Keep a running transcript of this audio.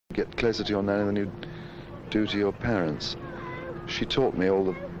get closer to your nanny than you do to your parents. She taught me all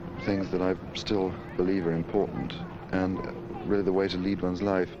the things that I still believe are important and really the way to lead one's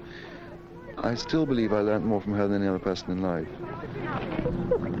life. I still believe I learnt more from her than any other person in life.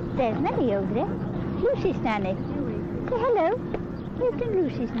 Look, there's Nanny over there. Lucy's nanny. Say hello. Lieutenant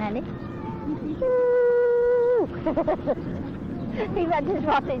Lucy's nanny. Ooh. He wonders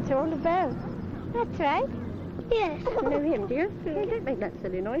what it's all about. That's right. Yes. You know him, do you? Don't make that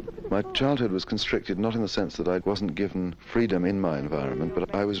silly noise. My childhood was constricted, not in the sense that I wasn't given freedom in my environment,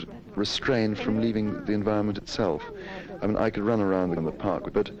 but I was restrained from leaving the environment itself. I mean, I could run around in the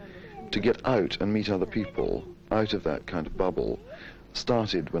park, but to get out and meet other people, out of that kind of bubble,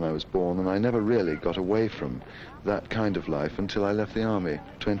 started when I was born, and I never really got away from that kind of life until I left the army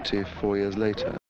 24 years later.